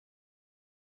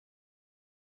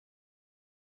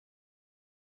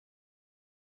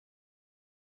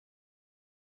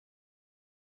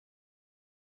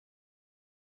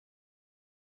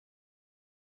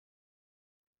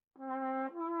Good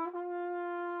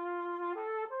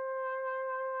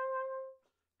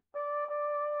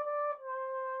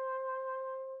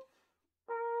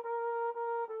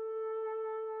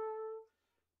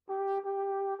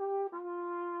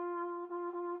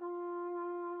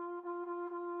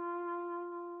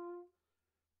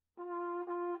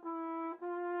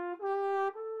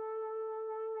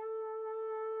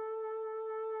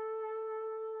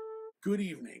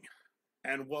evening,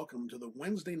 and welcome to the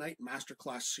Wednesday Night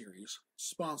Masterclass series,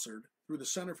 sponsored through the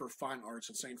Center for Fine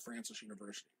Arts at St. Francis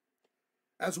University.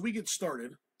 As we get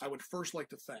started, I would first like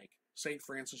to thank St.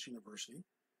 Francis University,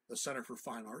 the Center for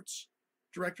Fine Arts,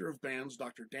 Director of Bands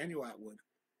Dr. Daniel Atwood,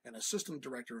 and Assistant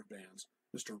Director of Bands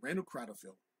Mr. Randall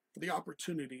Cradlefield for the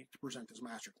opportunity to present this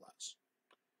masterclass.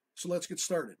 So let's get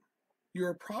started. You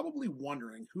are probably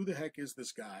wondering who the heck is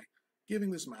this guy giving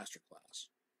this masterclass?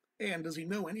 And does he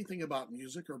know anything about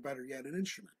music, or better yet, an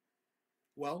instrument?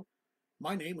 Well,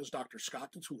 my name is Dr.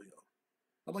 Scott DiTullio.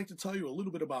 I'd like to tell you a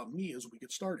little bit about me as we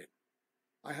get started.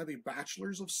 I have a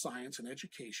Bachelor's of Science in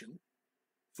Education,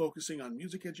 focusing on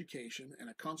music education and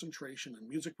a concentration in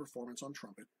music performance on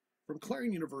trumpet from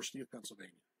Clarion University of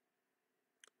Pennsylvania.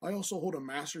 I also hold a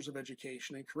Master's of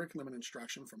Education in Curriculum and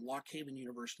Instruction from Lock Haven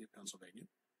University of Pennsylvania.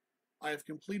 I have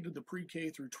completed the Pre-K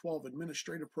through 12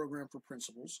 Administrative Program for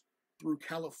Principals through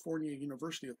California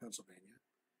University of Pennsylvania,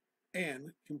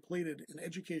 and completed an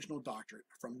educational doctorate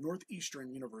from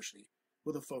Northeastern University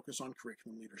with a focus on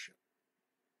curriculum leadership.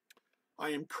 I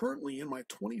am currently in my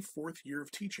 24th year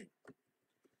of teaching.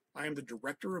 I am the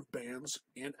Director of Bands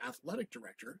and Athletic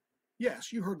Director,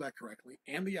 yes, you heard that correctly,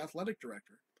 and the Athletic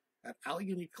Director at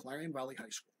Allegheny Clarion Valley High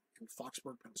School in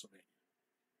Foxburg, Pennsylvania.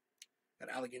 At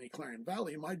Allegheny Clarion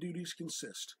Valley, my duties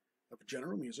consist of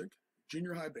general music,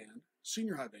 junior high band,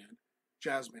 senior high band,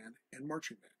 jazz band, and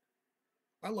marching band.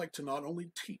 I like to not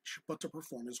only teach, but to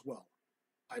perform as well.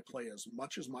 I play as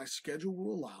much as my schedule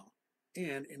will allow,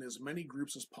 and in as many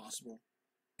groups as possible,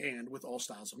 and with all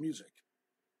styles of music.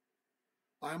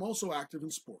 I am also active in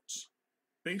sports.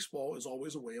 Baseball is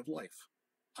always a way of life.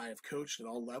 I have coached at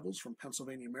all levels from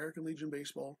Pennsylvania American Legion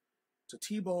Baseball to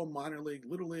T-ball, minor league,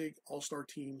 little league, all-star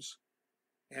teams,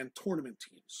 and tournament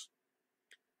teams.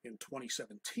 In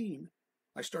 2017,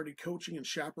 I started coaching and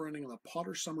chaperoning on the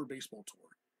Potter Summer Baseball Tour.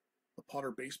 The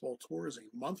Potter Baseball Tour is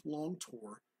a month-long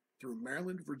tour through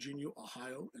Maryland, Virginia,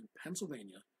 Ohio, and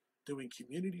Pennsylvania, doing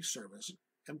community service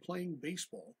and playing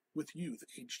baseball with youth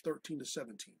aged 13 to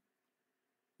 17.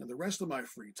 And the rest of my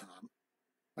free time,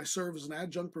 I serve as an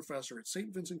adjunct professor at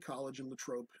St. Vincent College in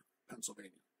Latrobe,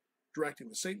 Pennsylvania, directing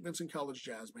the St. Vincent College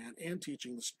Jazz Band and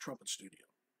teaching the trumpet studio.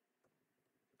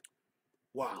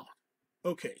 Wow.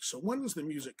 Okay, so when does the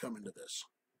music come into this?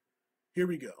 Here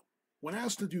we go. When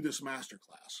asked to do this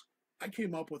masterclass, I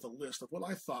came up with a list of what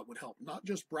I thought would help not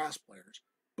just brass players,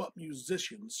 but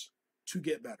musicians to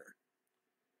get better.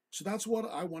 So that's what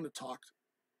I want to talk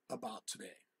about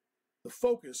today. The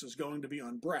focus is going to be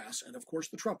on brass and, of course,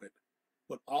 the trumpet,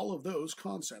 but all of those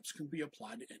concepts can be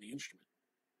applied to any instrument.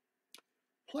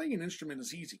 Playing an instrument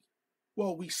is easy.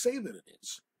 Well, we say that it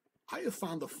is. I have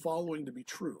found the following to be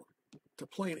true. To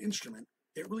play an instrument,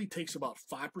 it really takes about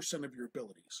 5% of your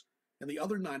abilities, and the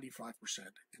other 95%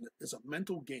 is a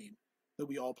mental game that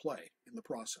we all play in the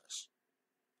process.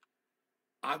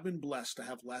 I've been blessed to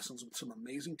have lessons with some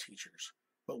amazing teachers,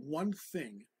 but one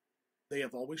thing they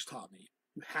have always taught me,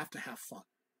 you have to have fun.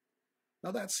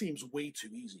 Now that seems way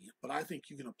too easy, but I think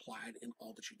you can apply it in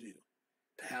all that you do.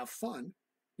 To have fun,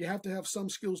 you have to have some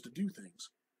skills to do things,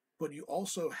 but you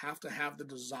also have to have the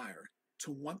desire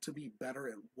to want to be better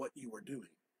at what you are doing.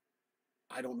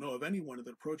 I don't know of anyone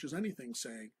that approaches anything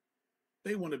saying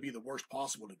they want to be the worst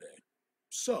possible today.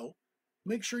 So,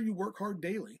 make sure you work hard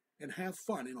daily and have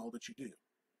fun in all that you do.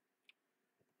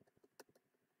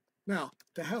 Now,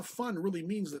 to have fun really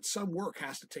means that some work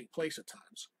has to take place at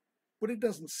times, but it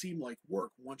doesn't seem like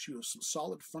work once you have some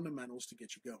solid fundamentals to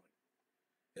get you going.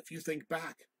 If you think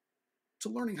back to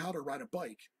learning how to ride a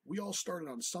bike, we all started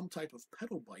on some type of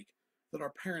pedal bike that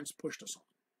our parents pushed us on.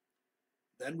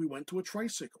 Then we went to a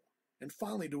tricycle, and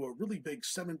finally to a really big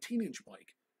 17-inch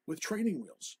bike with training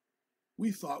wheels.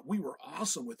 We thought we were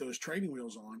awesome with those training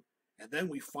wheels on, and then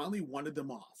we finally wanted them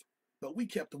off. But we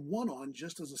kept one on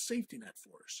just as a safety net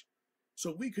for us.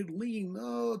 So we could lean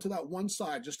to that one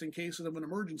side just in case of an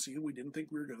emergency and we didn't think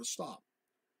we were going to stop.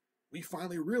 We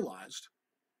finally realized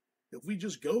if we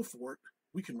just go for it,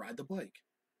 we can ride the bike.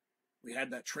 We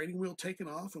had that training wheel taken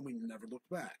off and we never looked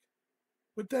back.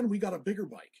 But then we got a bigger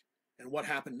bike. And what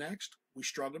happened next? We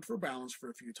struggled for balance for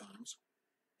a few times,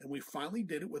 and we finally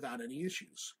did it without any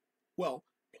issues. Well,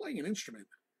 playing an instrument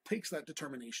takes that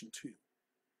determination too.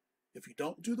 If you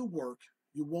don't do the work,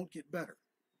 you won't get better.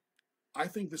 I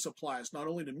think this applies not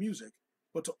only to music,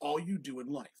 but to all you do in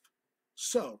life.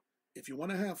 So, if you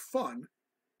want to have fun,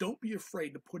 don't be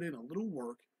afraid to put in a little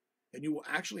work, and you will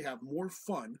actually have more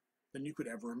fun than you could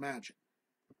ever imagine.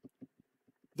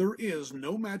 There is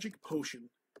no magic potion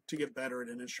to get better at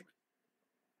an instrument.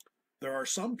 There are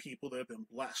some people that have been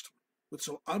blessed with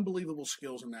some unbelievable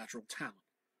skills and natural talent,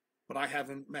 but I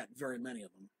haven't met very many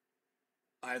of them.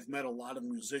 I've met a lot of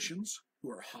musicians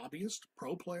who are hobbyists,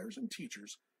 pro players, and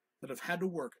teachers that have had to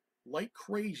work like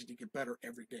crazy to get better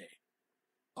every day.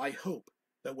 I hope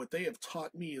that what they have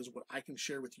taught me is what I can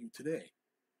share with you today.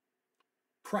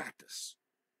 Practice.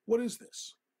 What is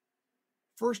this?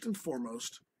 First and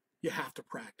foremost, you have to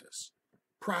practice.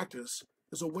 Practice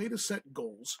is a way to set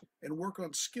goals and work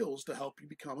on skills to help you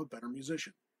become a better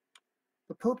musician.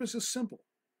 The purpose is simple,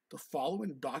 to follow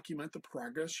and document the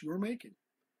progress you are making.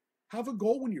 Have a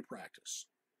goal when you practice.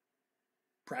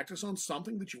 Practice on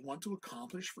something that you want to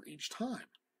accomplish for each time.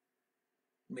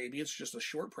 Maybe it's just a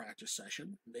short practice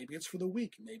session, maybe it's for the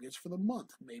week, maybe it's for the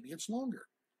month, maybe it's longer.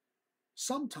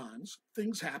 Sometimes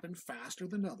things happen faster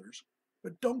than others,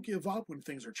 but don't give up when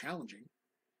things are challenging.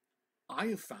 I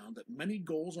have found that many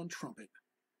goals on trumpet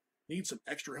need some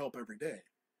extra help every day.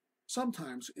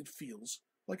 Sometimes it feels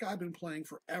like I've been playing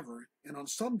forever, and on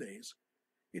some days,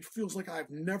 it feels like I've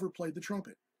never played the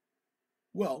trumpet.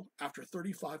 Well, after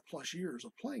 35 plus years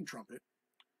of playing trumpet,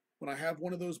 when I have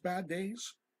one of those bad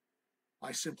days,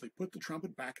 I simply put the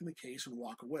trumpet back in the case and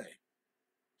walk away.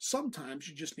 Sometimes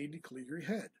you just need to clear your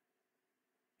head.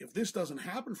 If this doesn't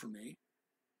happen for me,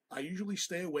 I usually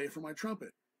stay away from my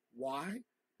trumpet. Why?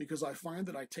 Because I find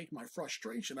that I take my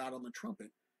frustration out on the trumpet,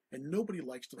 and nobody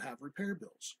likes to have repair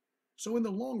bills. So in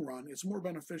the long run, it's more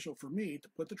beneficial for me to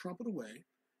put the trumpet away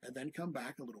and then come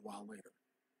back a little while later.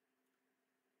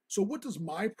 So what does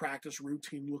my practice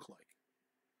routine look like?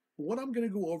 What I'm going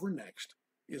to go over next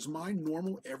is my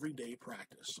normal everyday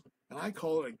practice, and I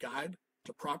call it a guide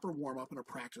to proper warm-up and a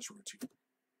practice routine.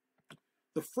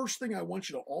 The first thing I want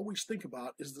you to always think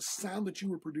about is the sound that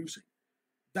you are producing.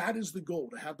 That is the goal,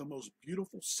 to have the most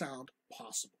beautiful sound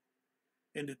possible.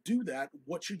 And to do that,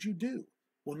 what should you do?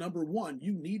 Well, number one,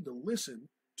 you need to listen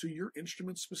to your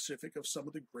instrument specific of some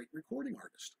of the great recording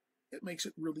artists. It makes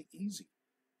it really easy.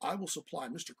 I will supply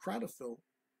Mr. Cradafil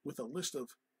with a list of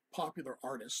popular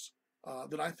artists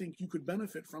that I think you could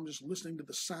benefit from just listening to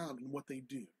the sound and what they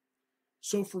do.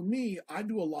 So for me, I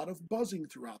do a lot of buzzing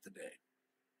throughout the day.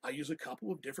 I use a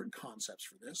couple of different concepts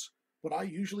for this, but I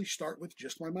usually start with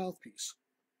just my mouthpiece.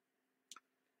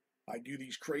 I do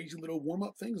these crazy little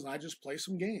warm-up things and I just play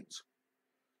some games.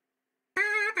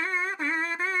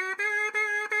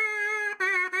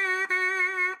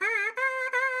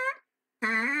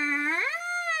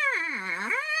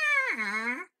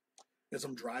 As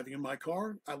I'm driving in my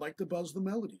car, I like to buzz the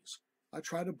melodies. I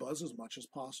try to buzz as much as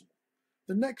possible.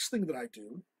 The next thing that I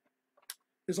do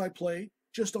is I play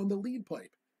just on the lead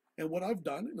pipe. And what I've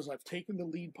done is I've taken the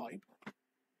lead pipe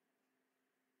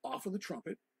off of the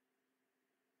trumpet,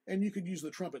 and you could use the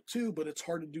trumpet too, but it's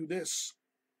hard to do this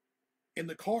in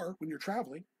the car when you're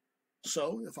traveling.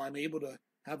 So if I'm able to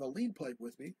have a lead pipe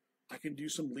with me, I can do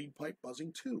some lead pipe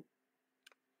buzzing too.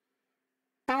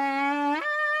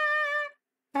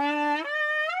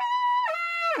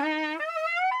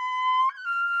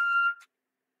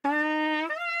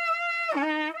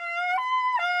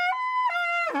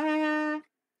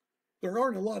 There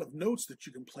aren't a lot of notes that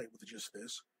you can play with just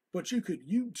this, but you could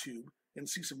YouTube and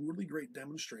see some really great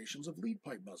demonstrations of lead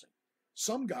pipe buzzing.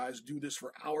 Some guys do this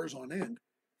for hours on end.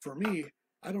 For me,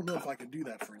 I don't know if I could do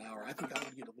that for an hour. I think I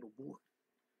would get a little bored.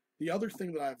 The other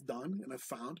thing that I've done and I've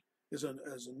found is a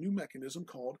new mechanism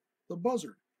called the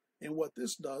buzzard. And what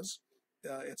this does,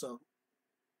 it's a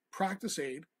practice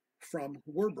aid from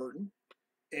Warburton,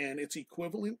 and it's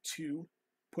equivalent to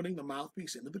putting the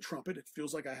mouthpiece into the trumpet. It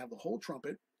feels like I have the whole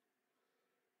trumpet.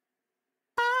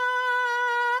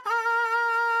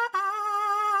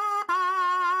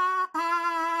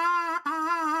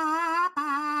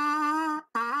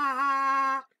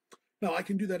 Now I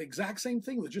can do that exact same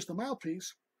thing with just the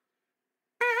mouthpiece.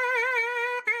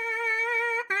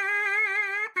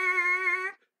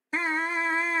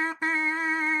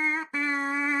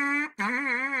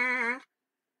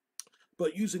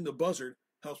 But using the buzzard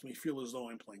helps me feel as though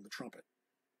I'm playing the trumpet.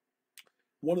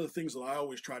 One of the things that I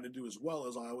always try to do as well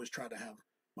is I always try to have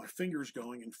my fingers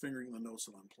going and fingering the notes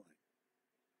that I'm playing.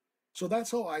 So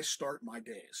that's how I start my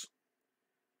days.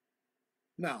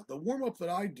 Now, the warm-up that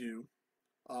I do,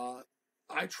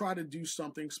 I try to do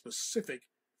something specific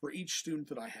for each student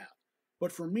that I have.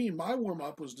 But for me, my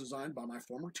warm-up was designed by my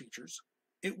former teachers,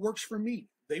 it works for me.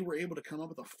 They were able to come up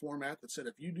with a format that said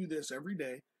if you do this every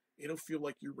day, it'll feel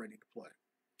like you're ready to play.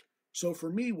 So for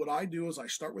me, what I do is I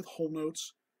start with whole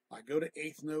notes. I go to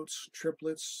eighth notes,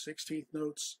 triplets, 16th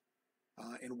notes,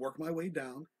 and work my way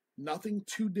down. Nothing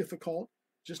too difficult,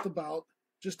 just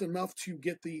enough to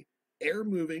get the air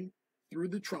moving through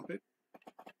the trumpet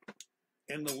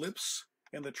and the lips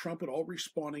and the trumpet all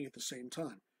responding at the same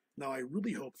time. Now, I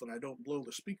really hope that I don't blow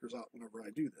the speakers out whenever I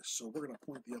do this, so we're going to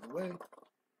point the other way.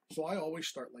 So I always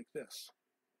start like this.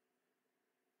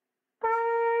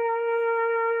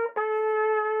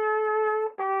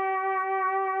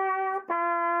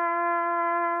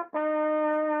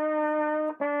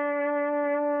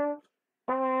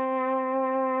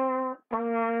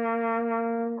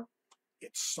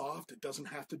 It's soft, it doesn't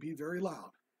have to be very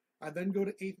loud. I then go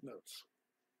to eighth notes.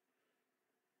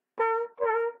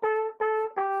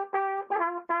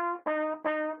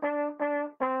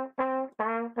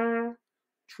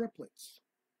 Triplets.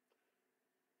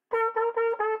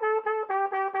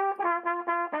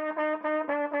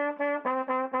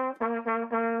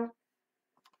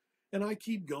 And I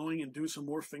keep going and do some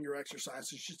more finger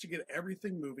exercises just to get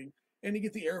everything moving and to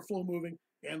get the airflow moving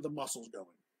and the muscles going.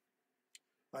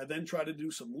 I then try to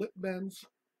do some lip bends.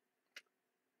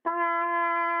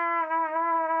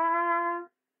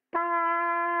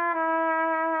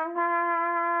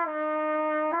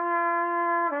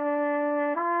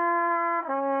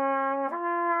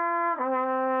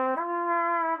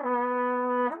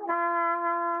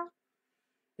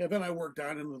 And then I work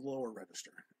down into the lower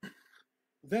register.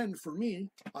 Then for me,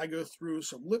 I go through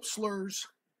some lip slurs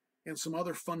and some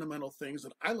other fundamental things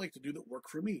that I like to do that work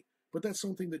for me. But that's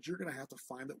something that you're going to have to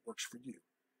find that works for you.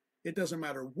 It doesn't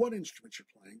matter what instrument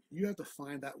you're playing, you have to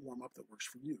find that warm-up that works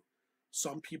for you.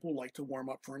 Some people like to warm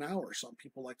up for an hour. Some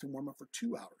people like to warm up for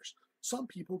 2 hours. Some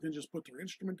people can just put their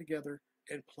instrument together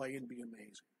and play and be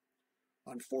amazing.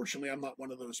 Unfortunately, I'm not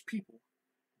one of those people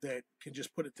that can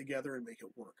just put it together and make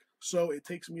it work. So it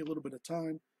takes me a little bit of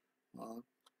time.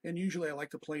 And usually I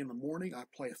like to play in the morning. I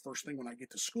play first thing when I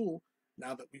get to school.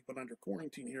 Now that we've been under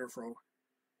quarantine here for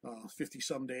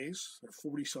 50-some days or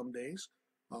 40-some days,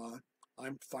 I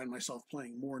find myself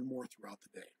playing more and more throughout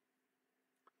the day.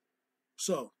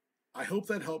 So I hope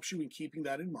that helps you in keeping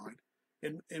that in mind.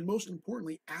 And most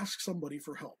importantly, ask somebody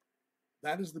for help.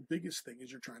 That is the biggest thing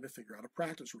as you're trying to figure out a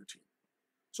practice routine.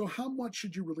 So how much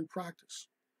should you really practice?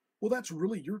 Well, that's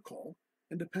really your call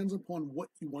and depends upon what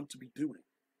you want to be doing.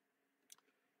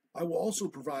 I will also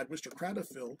provide Mr.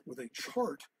 Cradafil with a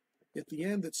chart at the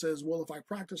end that says, well, if I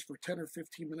practice for 10 or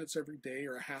 15 minutes every day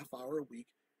or a half hour a week,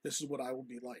 this is what I will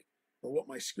be like, or what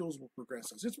my skills will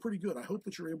progress as. It's pretty good. I hope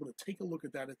that you're able to take a look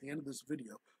at that at the end of this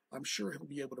video. I'm sure he'll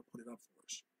be able to put it up for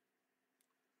us.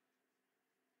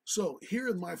 So here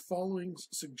are my following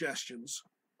suggestions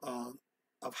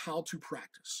of how to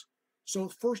practice. So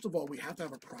first of all, we have to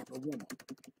have a proper warm-up.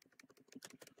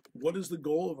 What is the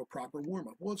goal of a proper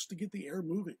warm-up? Well, it's to get the air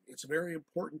moving. It's a very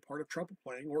important part of trumpet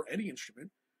playing or any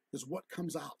instrument is what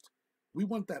comes out. We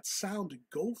want that sound to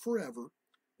go forever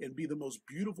and be the most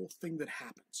beautiful thing that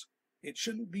happens. It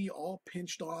shouldn't be all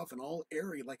pinched off and all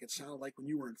airy like it sounded like when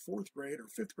you were in 4th grade or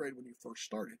 5th grade when you first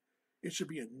started. It should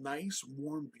be a nice,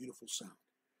 warm, beautiful sound.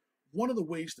 One of the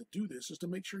ways to do this is to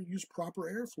make sure you use proper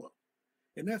airflow.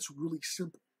 And that's really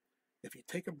simple. If you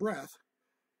take a breath,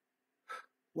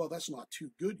 well, that's not too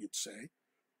good, you'd say.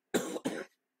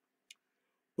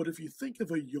 But if you think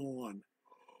of a yawn,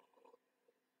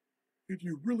 if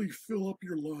you really fill up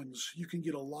your lungs, you can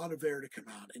get a lot of air to come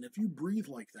out. And if you breathe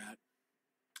like that,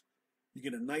 you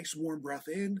get a nice warm breath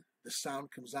in, the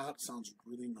sound comes out, it sounds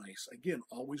really nice. Again,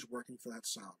 always working for that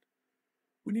sound.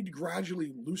 We need to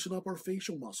gradually loosen up our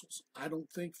facial muscles. I don't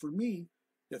think, for me,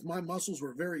 if my muscles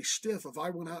were very stiff, if I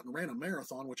went out and ran a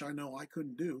marathon, which I know I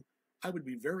couldn't do, I would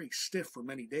be very stiff for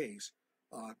many days.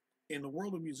 In the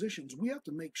world of musicians, we have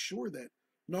to make sure that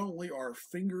not only our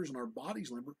fingers and our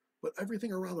bodies limber, but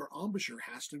everything around our embouchure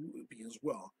has to be as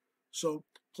well. So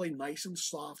play nice and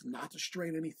soft, not to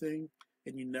strain anything,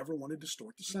 and you never want to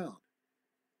distort the sound.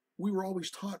 We were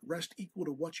always taught rest equal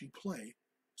to what you play,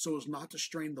 so as not to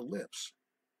strain the lips.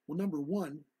 Well, number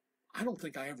one, I don't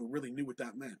think I ever really knew what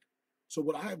that meant. So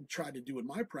what I've tried to do in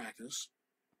my practice,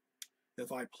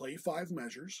 if I play 5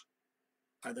 measures,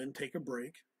 I then take a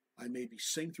break, I maybe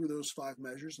sing through those 5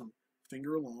 measures and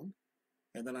finger along,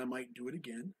 and then I might do it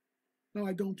again. Now,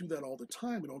 I don't do that all the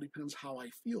time. It all depends how I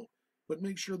feel. But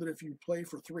make sure that if you play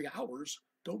for 3 hours,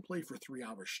 don't play for 3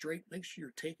 hours straight. Make sure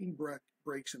you're taking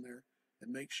breaks in there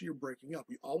and make sure you're breaking up.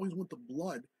 We always want the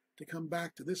blood to come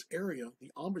back to this area,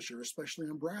 the embouchure, especially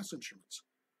on brass instruments.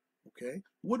 Okay?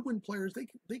 Woodwind players,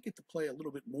 they get to play a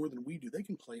little bit more than we do. They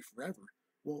can play forever.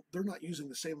 Well, they're not using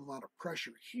the same amount of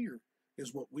pressure here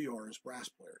as what we are as brass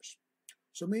players.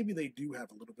 So maybe they do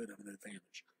have a little bit of an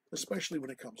advantage, especially when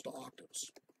it comes to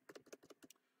octaves.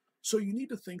 So you need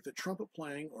to think that trumpet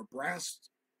playing or brass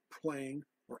playing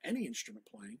or any instrument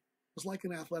playing is like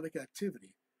an athletic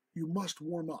activity. You must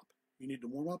warm up. You need to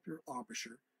warm up your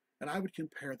embouchure, and I would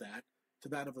compare that to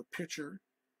that of a pitcher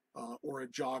or a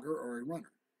jogger or a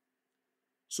runner.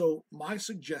 So my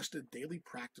suggested daily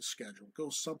practice schedule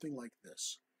goes something like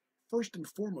this. First and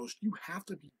foremost, you have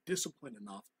to be disciplined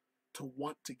enough to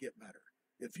want to get better.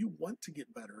 If you want to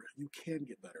get better, you can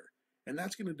get better. And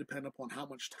that's going to depend upon how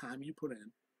much time you put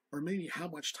in, or maybe how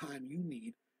much time you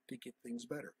need to get things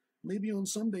better. Maybe on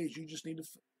some days you just need to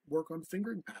work on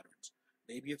fingering patterns.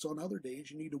 Maybe it's on other days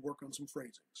you need to work on some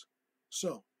phrasings.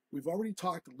 So we've already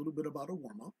talked a little bit about a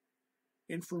warm-up.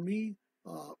 And for me,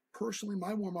 personally,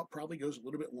 my warm-up probably goes a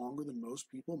little bit longer than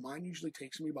most people. Mine usually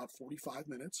takes me about 45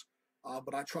 minutes,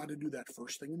 but I try to do that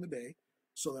first thing in the day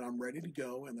so that I'm ready to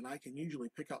go, and then I can usually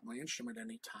pick up my instrument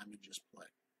any time and just play.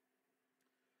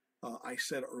 I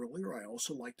said earlier I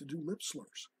also like to do lip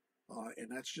slurs, and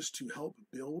that's just to help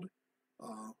build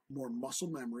more muscle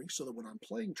memory so that when I'm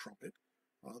playing trumpet,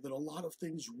 that a lot of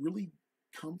things really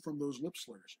come from those lip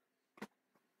slurs.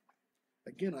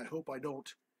 Again, I hope I don't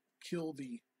kill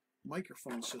the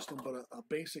microphone system, but a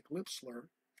basic lip slur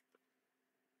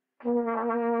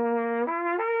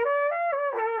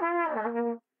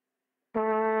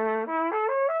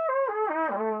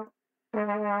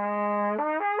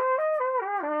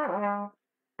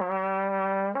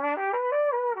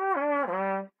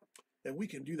and we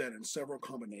can do that in several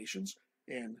combinations,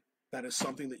 and that is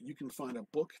something that you can find a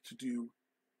book to do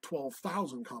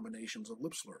 12,000 combinations of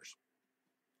lip slurs.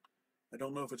 I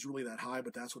don't know if it's really that high,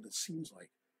 but that's what it seems like.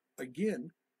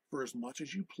 Again, for as much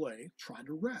as you play, try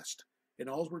to rest. And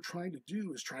all we're trying to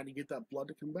do is try to get that blood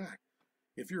to come back.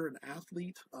 If you're an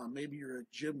athlete, maybe you're a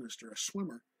gymnast or a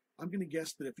swimmer, I'm going to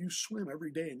guess that if you swim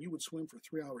every day and you would swim for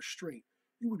 3 hours straight,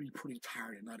 you would be pretty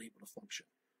tired and not able to function.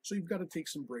 So you've got to take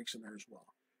some breaks in there as well.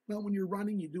 Now, when you're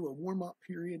running, you do a warm-up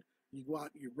period. You go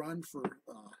out and you run for,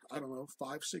 I don't know,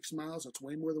 5, 6 miles. That's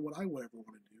way more than what I would ever want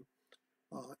to do.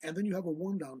 And then you have a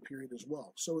warm-down period as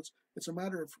well. So it's a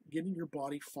matter of getting your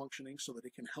body functioning so that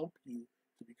it can help you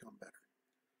to become better.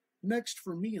 Next,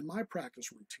 for me in my practice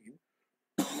routine,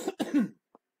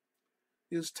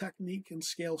 is technique and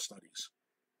scale studies.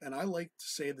 And I like to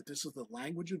say that this is the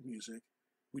language of music.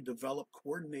 We develop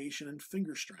coordination and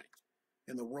finger strength.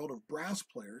 In the world of brass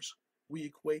players, we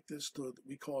equate this to,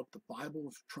 we call it the Bible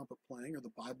of trumpet playing or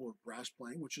the Bible of brass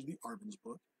playing, which is the Arben's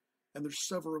book. And there's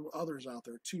several others out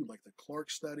there too, like the Clark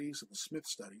studies and the Smith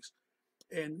studies.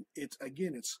 And it's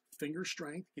finger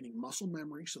strength, getting muscle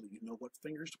memory so that you know what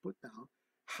fingers to put down,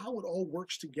 how it all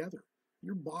works together.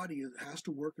 Your body has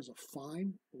to work as a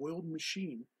fine oiled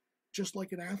machine, just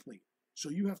like an athlete. So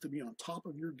you have to be on top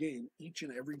of your game each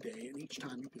and every day and each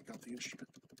time you pick up the instrument.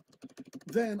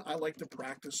 Then I like to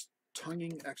practice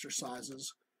tonguing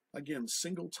exercises. Again,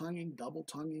 single tonguing, double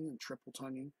tonguing, and triple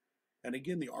tonguing. And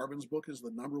again, the Arben's book is the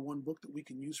 #1 book that we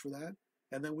can use for that.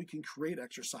 And then we can create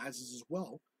exercises as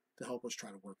well to help us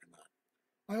try to work on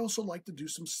that. I also like to do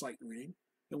some sight reading.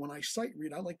 And when I sight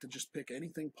read, I like to just pick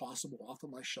anything possible off of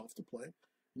my shelf to play.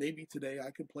 Maybe today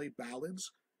I could play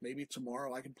ballads. Maybe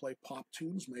tomorrow I can play pop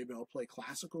tunes. Maybe I'll play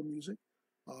classical music.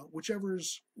 Whichever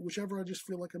I just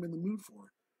feel like I'm in the mood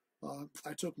for.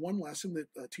 I took one lesson that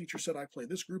a teacher said I play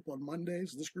this group on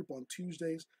Mondays, this group on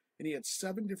Tuesdays, and he had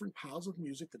 7 different piles of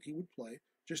music that he would play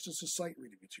just as a sight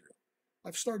reading material.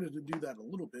 I've started to do that a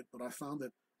little bit, but I found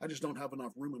that I just don't have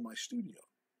enough room in my studio.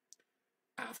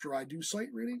 After I do sight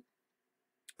reading,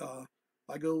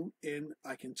 I go and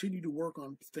I continue to work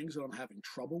on things that I'm having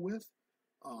trouble with.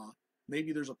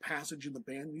 Maybe there's a passage in the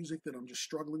band music that I'm just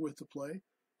struggling with to play.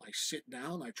 I sit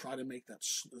down, I try to make that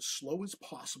as slow as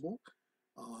possible,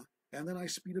 and then I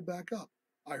speed it back up.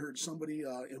 I heard somebody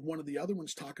in one of the other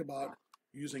ones talk about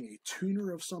using a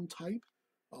tuner of some type,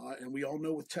 and we all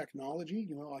know with technology,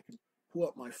 I can pull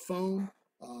up my phone,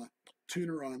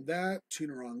 tuner on that,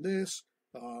 tuner on this,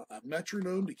 a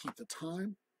metronome to keep the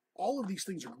time. All of these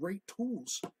things are great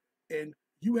tools, and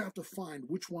you have to find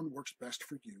which one works best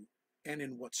for you and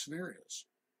in what scenarios.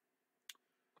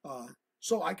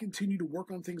 So I continue to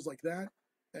work on things like that,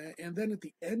 and then at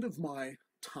the end of my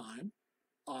time,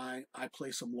 I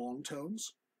play some long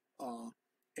tones,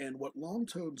 and what long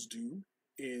tones do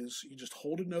is you just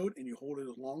hold a note and you hold it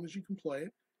as long as you can play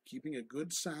it, keeping a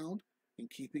good sound and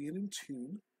keeping it in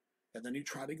tune, and then you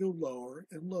try to go lower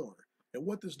and lower. And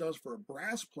what this does for a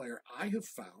brass player, I have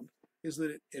found, is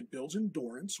that it builds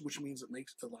endurance, which means it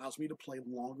allows me to play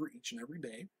longer each and every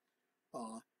day.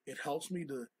 It helps me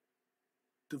to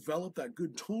develop that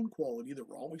good tone quality that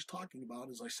we're always talking about.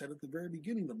 As I said at the very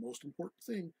beginning, the most important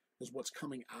thing is what's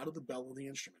coming out of the bell of the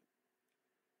instrument.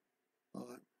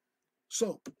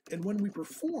 And when we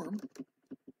perform,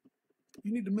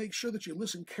 you need to make sure that you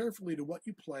listen carefully to what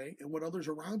you play and what others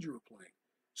around you are playing.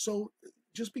 So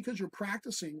just because you're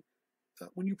practicing,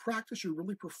 when you practice, you're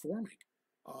really performing.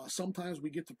 Sometimes we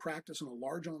get to practice in a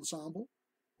large ensemble,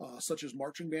 such as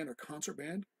marching band or concert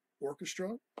band,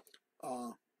 orchestra,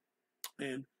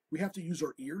 and we have to use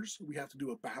our ears. We have to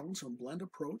do a balance and blend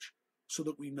approach so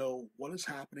that we know what is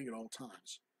happening at all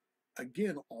times.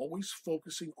 Again, always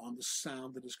focusing on the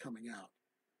sound that is coming out.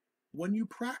 When you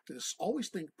practice, always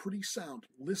think pretty sound,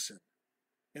 listen,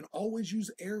 and always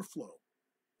use airflow.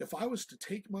 If I was to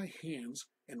take my hands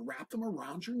and wrap them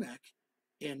around your neck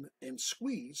and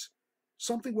squeeze,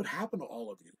 something would happen to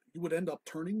all of you. You would end up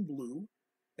turning blue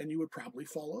and you would probably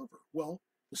fall over. Well,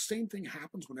 the same thing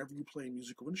happens whenever you play a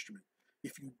musical instrument.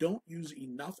 If you don't use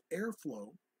enough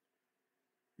airflow,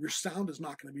 your sound is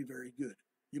not going to be very good.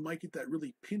 You might get that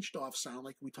really pinched off sound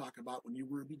like we talk about when you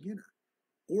were a beginner.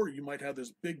 Or you might have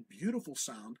this big, beautiful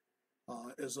sound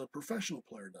as a professional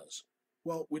player does.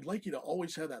 Well, we'd like you to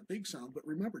always have that big sound, but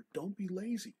remember, don't be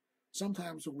lazy.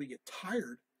 Sometimes when we get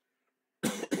tired,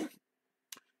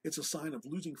 it's a sign of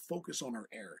losing focus on our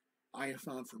air. I have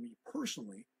found for me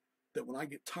personally that when I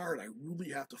get tired, I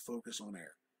really have to focus on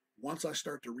air. Once I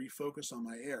start to refocus on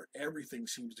my air, everything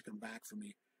seems to come back for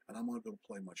me, and I'm going to be able to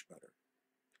play much better.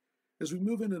 As we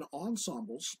move into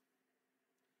ensembles,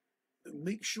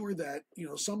 make sure that,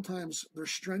 sometimes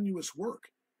there's strenuous work.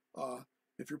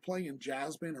 If you're playing in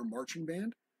jazz band or marching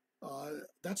band,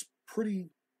 that's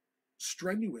pretty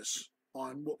strenuous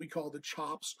on what we call the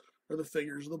chops or the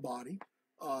fingers of the body.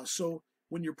 So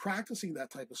when you're practicing that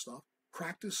type of stuff,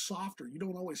 practice softer. You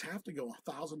don't always have to go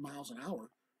 1,000 miles an hour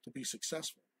to be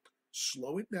successful.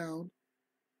 Slow it down,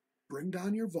 bring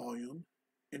down your volume,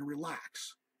 and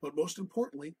relax. But most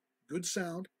importantly, good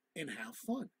sound and have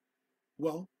fun.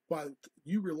 Well, by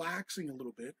you relaxing a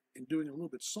little bit and doing a little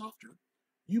bit softer,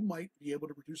 you might be able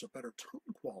to produce a better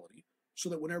tone quality so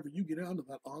that whenever you get onto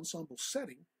that ensemble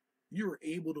setting, you're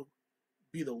able to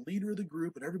be the leader of the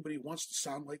group and everybody wants to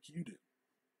sound like you do.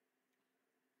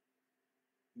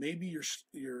 Maybe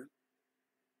your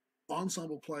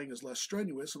ensemble playing is less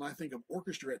strenuous, and I think of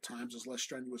orchestra at times as less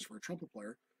strenuous for a trumpet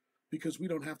player because we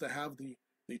don't have to have the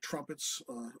trumpets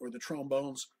or the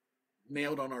trombones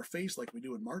nailed on our face like we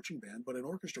do in marching band, but in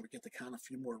orchestra we get to count a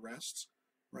few more rests,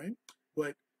 right?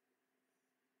 But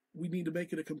we need to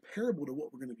make it a comparable to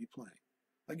what we're going to be playing.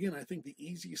 Again, I think the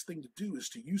easiest thing to do is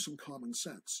to use some common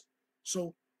sense.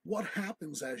 So what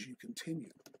happens as you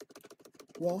continue?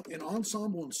 Well, in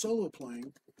ensemble and solo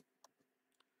playing,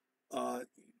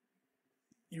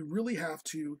 you really have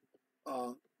to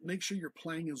make sure your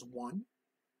playing is one,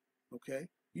 okay?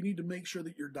 You need to make sure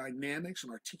that your dynamics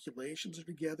and articulations are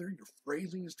together, your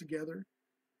phrasing is together,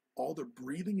 all the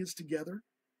breathing is together.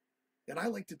 And I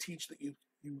like to teach that you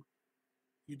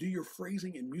do your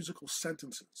phrasing in musical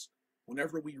sentences.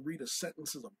 Whenever we read a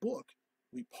sentence as a book,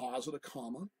 we pause at a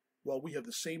comma. Well, we have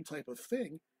the same type of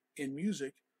thing in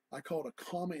music. I call it a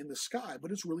comma in the sky,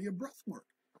 but it's really a breath mark.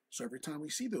 So every time we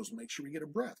see those, make sure we get a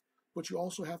breath. But you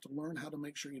also have to learn how to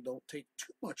make sure you don't take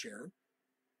too much air,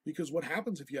 because what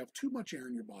happens if you have too much air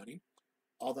in your body,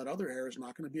 all that other air is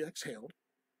not going to be exhaled,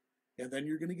 and then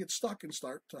you're going to get stuck and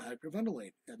start to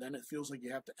hyperventilate, and then it feels like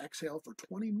you have to exhale for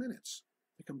 20 minutes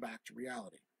to come back to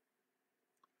reality.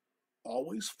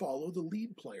 Always follow the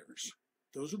lead players.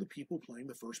 Those are the people playing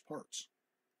the first parts.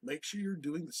 Make sure you're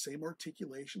doing the same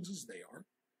articulations as they are.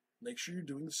 Make sure you're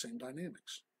doing the same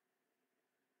dynamics.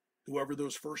 Whoever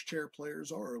those first chair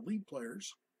players are, or lead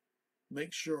players,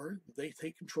 make sure that they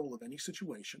take control of any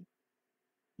situation.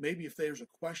 Maybe if there's a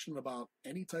question about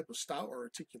any type of style or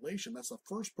articulation, that's the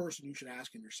first person you should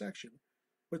ask in your section.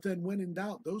 But then when in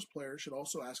doubt, those players should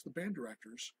also ask the band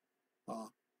directors,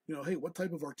 hey, what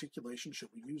type of articulation should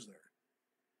we use there?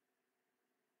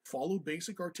 Follow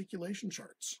basic articulation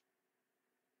charts.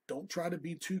 Don't try to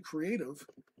be too creative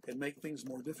and make things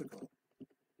more difficult.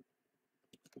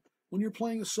 When you're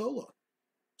playing a solo,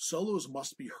 solos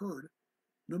must be heard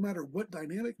no matter what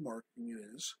dynamic marking it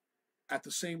is, at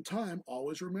the same time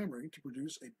always remembering to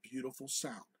produce a beautiful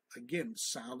sound. Again,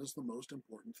 sound is the most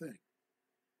important thing.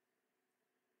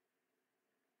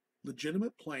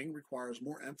 Legitimate playing requires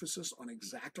more emphasis on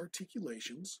exact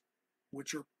articulations,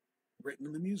 which are written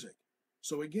in the music.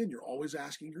 So again, you're always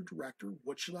asking your director,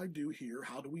 what should I do here?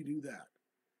 How do we do that?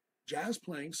 Jazz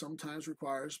playing sometimes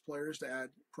requires players to add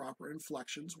proper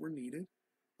inflections where needed.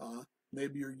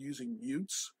 Maybe you're using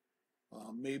mutes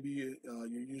Maybe you're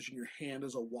using your hand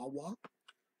as a wah-wah.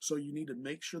 So you need to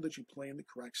make sure that you play in the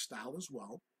correct style as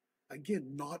well.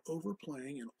 Again, not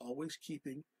overplaying and always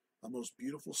keeping the most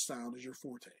beautiful sound as your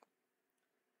forte.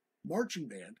 Marching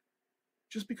band,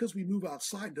 just because we move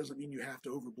outside doesn't mean you have to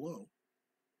overblow.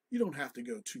 You don't have to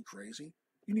go too crazy.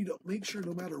 You need to make sure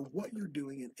no matter what you're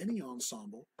doing in any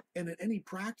ensemble and in any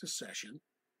practice session,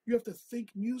 you have to think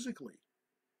musically.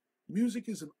 Music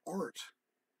is an art,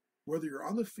 whether you're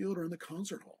on the field or in the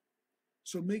concert hall.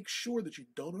 So make sure that you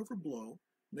don't overblow.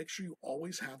 Make sure you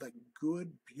always have that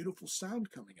good, beautiful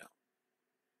sound coming out.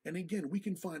 And again, we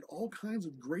can find all kinds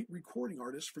of great recording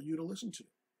artists for you to listen to.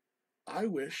 I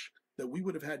wish that we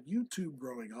would have had YouTube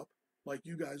growing up like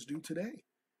you guys do today.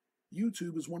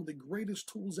 YouTube is one of the greatest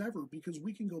tools ever because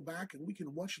we can go back and we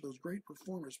can watch those great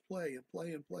performers play and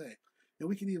play and play. And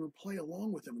we can even play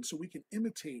along with them, and so we can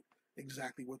imitate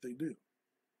exactly what they do.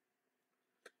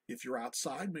 If you're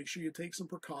outside, make sure you take some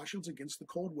precautions against the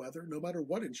cold weather, no matter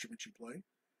what instrument you play.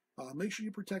 Make sure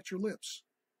you protect your lips.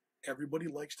 Everybody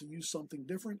likes to use something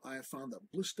different. I have found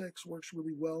that Blistex works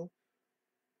really well.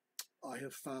 I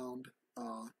have found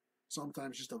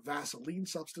sometimes just a Vaseline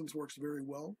substance works very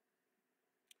well.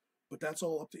 But that's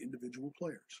all up to individual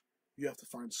players. You have to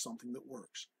find something that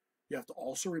works. You have to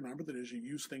also remember that as you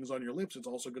use things on your lips, it's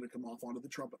also going to come off onto the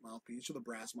trumpet mouthpiece or the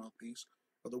brass mouthpiece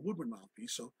or the woodwind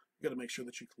mouthpiece. So you got to make sure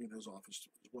that you clean those off as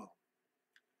well.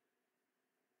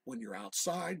 When you're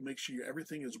outside, make sure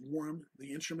everything is warm.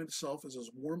 The instrument itself is as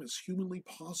warm as humanly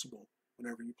possible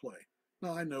whenever you play.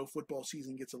 Now, I know football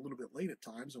season gets a little bit late at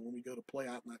times, and when we go to play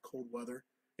out in that cold weather,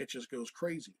 it just goes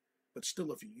crazy. But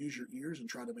still, if you use your ears and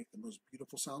try to make the most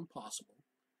beautiful sound possible,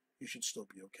 you should still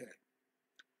be okay.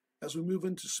 As we move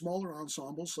into smaller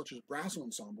ensembles, such as brass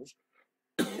ensembles,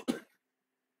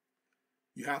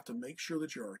 you have to make sure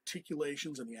that your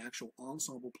articulations and the actual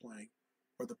ensemble playing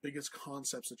are the biggest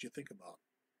concepts that you think about.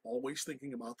 Always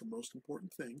thinking about the most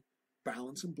important thing,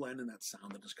 balance and blend in that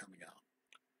sound that is coming out.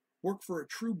 Work for a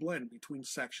true blend between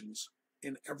sections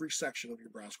in every section of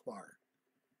your brass choir.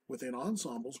 Within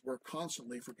ensembles, work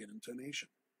constantly for good intonation.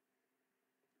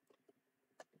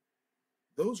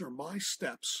 Those are my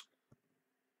steps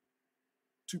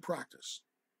to practice.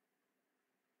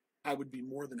 I would be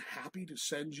more than happy to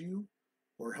send you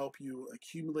or help you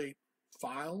accumulate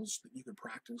files that you can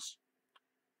practice.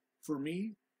 For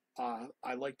me,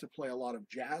 I like to play a lot of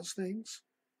jazz things.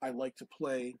 I like to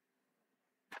play,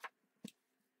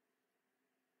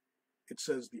 it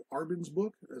says the Arbin's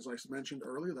book, as I mentioned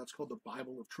earlier, that's called the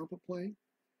Bible of Trumpet Playing.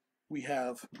 We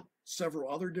have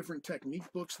several other different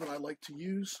technique books that I like to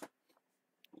use.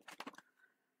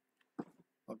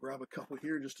 I'll grab a couple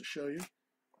here just to show you.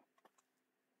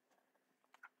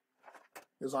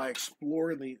 As I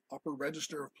explore in the upper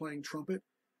register of playing trumpet,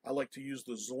 I like to use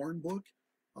the Zorn book.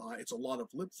 It's a lot of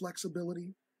lip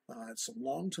flexibility. It's some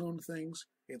long tone things.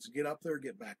 It's get up there,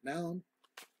 get back down.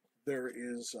 There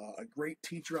is a great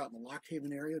teacher out in the Lock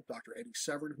Haven area, Dr. Eddie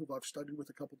Severn, who I've studied with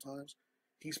a couple times.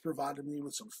 He's provided me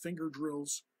with some finger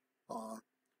drills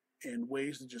and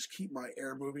ways to just keep my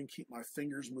air moving, keep my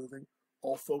fingers moving,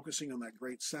 all focusing on that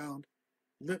great sound.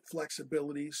 Lip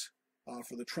flexibilities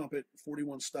for the trumpet,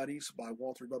 41 Studies by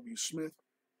Walter W. Smith,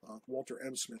 Walter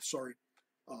M. Smith, sorry,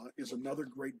 is another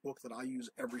great book that I use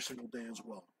every single day as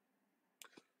well.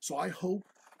 So I hope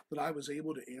that I was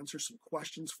able to answer some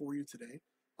questions for you today.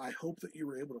 I hope that you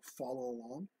were able to follow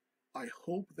along. I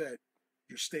hope that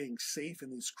you're staying safe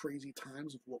in these crazy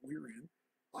times of what we're in.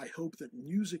 I hope that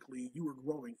musically you are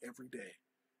growing every day.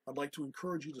 I'd like to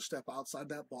encourage you to step outside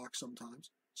that box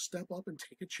sometimes, step up and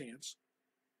take a chance.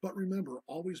 But remember,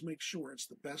 always make sure it's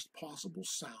the best possible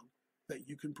sound that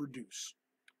you can produce.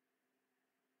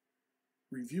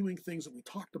 Reviewing things that we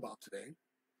talked about today,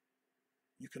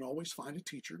 you can always find a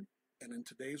teacher, and in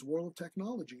today's world of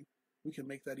technology, we can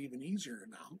make that even easier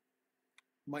now.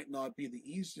 Might not be the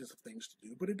easiest of things to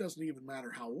do, but it doesn't even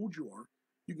matter how old you are.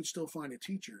 You can still find a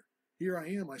teacher. Here I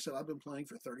am. I said I've been playing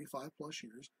for 35 plus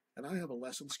years, and I have a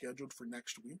lesson scheduled for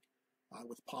next week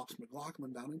with Pops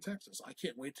McLaughlin down in Texas. I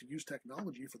can't wait to use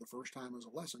technology for the first time as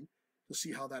a lesson to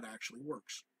see how that actually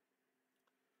works.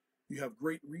 You have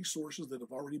great resources that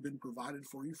have already been provided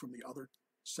for you from the other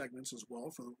segments as well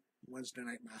for Wednesday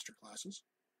night master classes.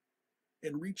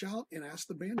 And reach out and ask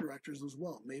the band directors as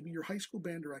well. Maybe your high school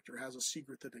band director has a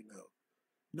secret that they know.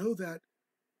 Know that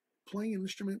playing an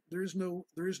instrument, there is no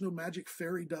magic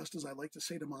fairy dust, as I like to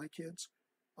say to my kids.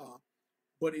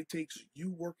 But it takes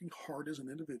you working hard as an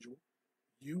individual,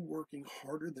 you working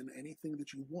harder than anything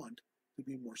that you want to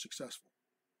be more successful.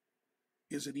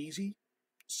 Is it easy?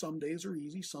 Some days are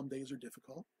easy, some days are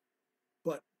difficult.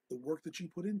 But the work that you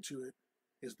put into it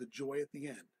is the joy at the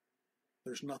end.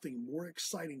 There's nothing more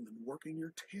exciting than working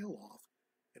your tail off,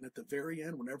 and at the very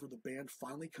end, whenever the band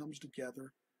finally comes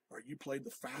together, or you played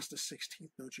the fastest 16th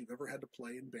note you've ever had to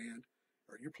play in band,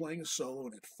 or you're playing a solo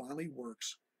and it finally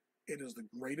works, it is the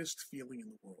greatest feeling in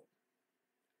the world.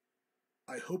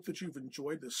 I hope that you've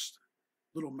enjoyed this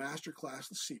little masterclass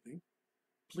this evening.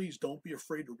 Please don't be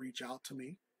afraid to reach out to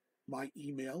me. My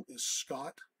email is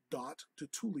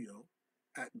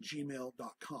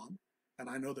scott.ditullio@gmail.com, and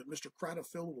I know that Mr.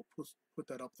 Cradafil will put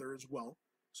that up there as well,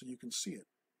 so you can see it.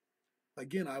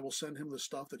 Again, I will send him the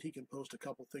stuff that he can post a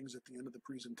couple things at the end of the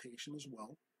presentation as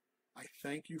well. I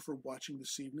thank you for watching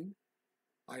this evening.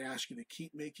 I ask you to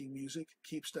keep making music,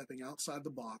 keep stepping outside the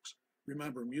box.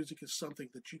 Remember, music is something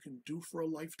that you can do for a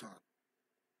lifetime.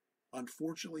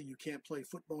 Unfortunately, you can't play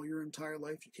football your entire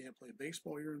life. You can't play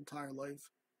baseball your entire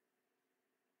life.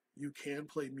 You can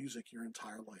play music your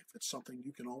entire life. It's something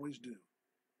you can always do.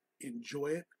 Enjoy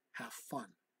it. Have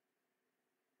fun.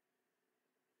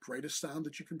 Greatest sound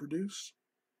that you can produce.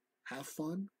 Have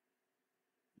fun.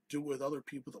 Do it with other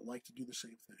people that like to do the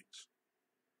same things.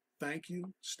 Thank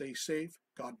you. Stay safe.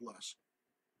 God bless.